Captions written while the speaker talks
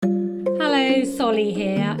Hello, Solly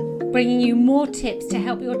here, bringing you more tips to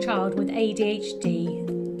help your child with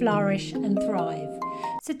ADHD flourish and thrive.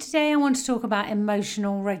 So today I want to talk about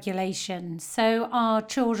emotional regulation. So our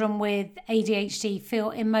children with ADHD feel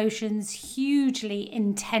emotions hugely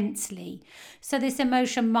intensely. So this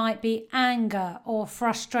emotion might be anger or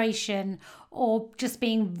frustration or just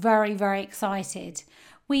being very, very excited.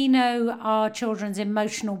 We know our children's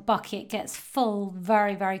emotional bucket gets full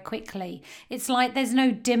very, very quickly. It's like there's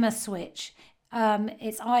no dimmer switch.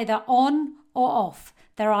 It's either on or off.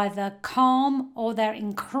 They're either calm or they're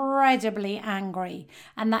incredibly angry,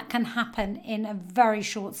 and that can happen in a very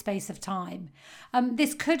short space of time.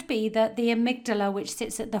 This could be that the amygdala, which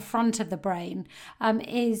sits at the front of the brain,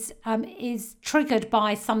 is triggered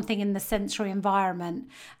by something in the sensory environment,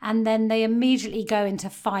 and then they immediately go into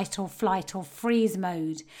fight or flight or freeze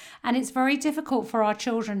mode. And it's very difficult for our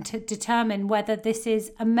children to determine whether this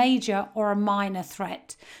is a major or a minor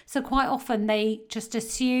threat. So quite often they just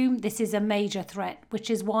assume this is a major threat,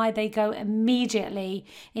 which is why they go immediately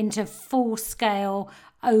into full-scale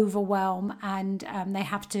overwhelm, and they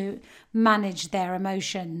have to manage their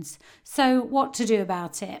emotions. So what to do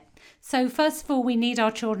about it? So first of all, we need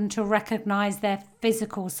our children to recognize their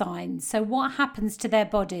physical signs. So what happens to their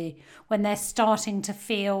body when they're starting to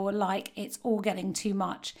feel like it's all getting too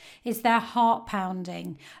much? Is their heart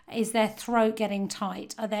pounding? Is their throat getting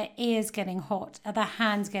tight? Are their ears getting hot? Are their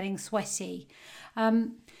hands getting sweaty?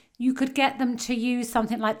 You could get them to use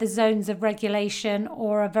something like the zones of regulation,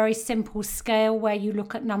 or a very simple scale where you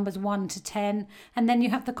look at numbers 1 to 10, and then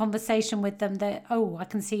you have the conversation with them that, oh, I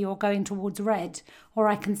can see you're going towards red, or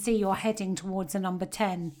I can see you're heading towards a number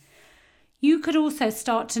 10. You could also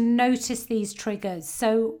start to notice these triggers.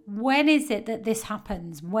 So when is it that this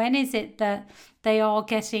happens? When is it that they are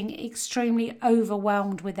getting extremely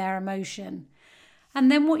overwhelmed with their emotion? And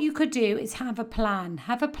then what you could do is have a plan.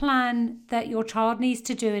 Have a plan that your child needs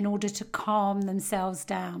to do in order to calm themselves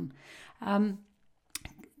down.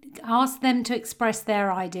 Ask them to express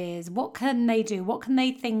their ideas. What can they do? What can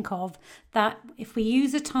they think of that if we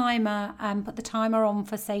use a timer and put the timer on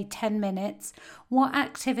for, say, 10 minutes, what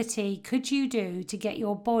activity could you do to get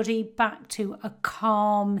your body back to a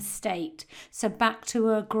calm state? So back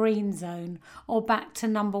to a green zone, or back to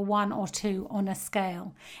number 1 or 2 on a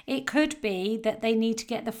scale. It could be that they need to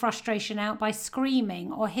get the frustration out by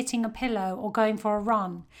screaming or hitting a pillow or going for a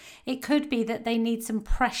run. It could be that they need some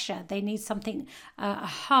pressure. They need something, a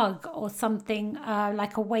hug or something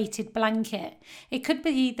like a weighted blanket. It could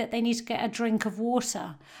be that they need to get a drink of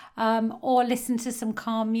water, or listen to some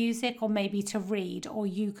calm music, or maybe to read, or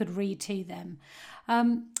you could read to them.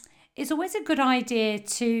 It's always a good idea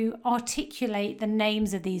to articulate the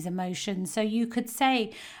names of these emotions. So you could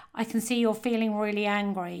say, I can see you're feeling really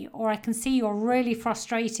angry, or I can see you're really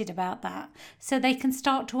frustrated about that. So they can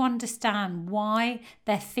start to understand why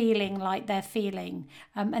they're feeling like they're feeling.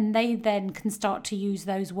 And they then can start to use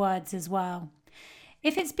those words as well.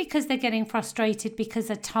 If it's because they're getting frustrated because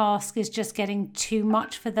a task is just getting too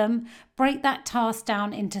much for them, break that task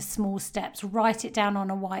down into small steps. Write it down on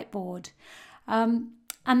a whiteboard.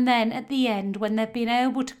 And then at the end, when they've been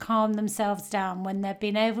able to calm themselves down, when they've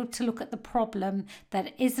been able to look at the problem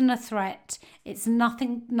that isn't a threat, it's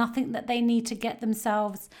nothing that they need to get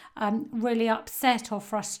themselves really upset or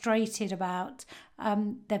frustrated about.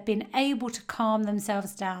 They've been able to calm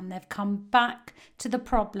themselves down. They've come back to the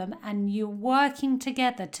problem, and you're working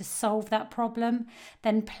together to solve that problem.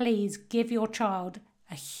 Then please give your child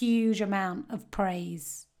a huge amount of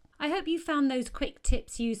praise. I hope you found those quick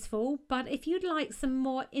tips useful, but if you'd like some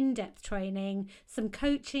more in-depth training, some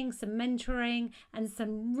coaching, some mentoring, and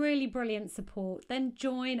some really brilliant support, then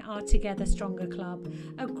join our Together Stronger Club,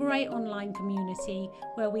 a great online community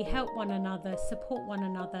where we help one another, support one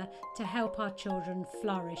another to help our children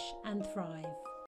flourish and thrive.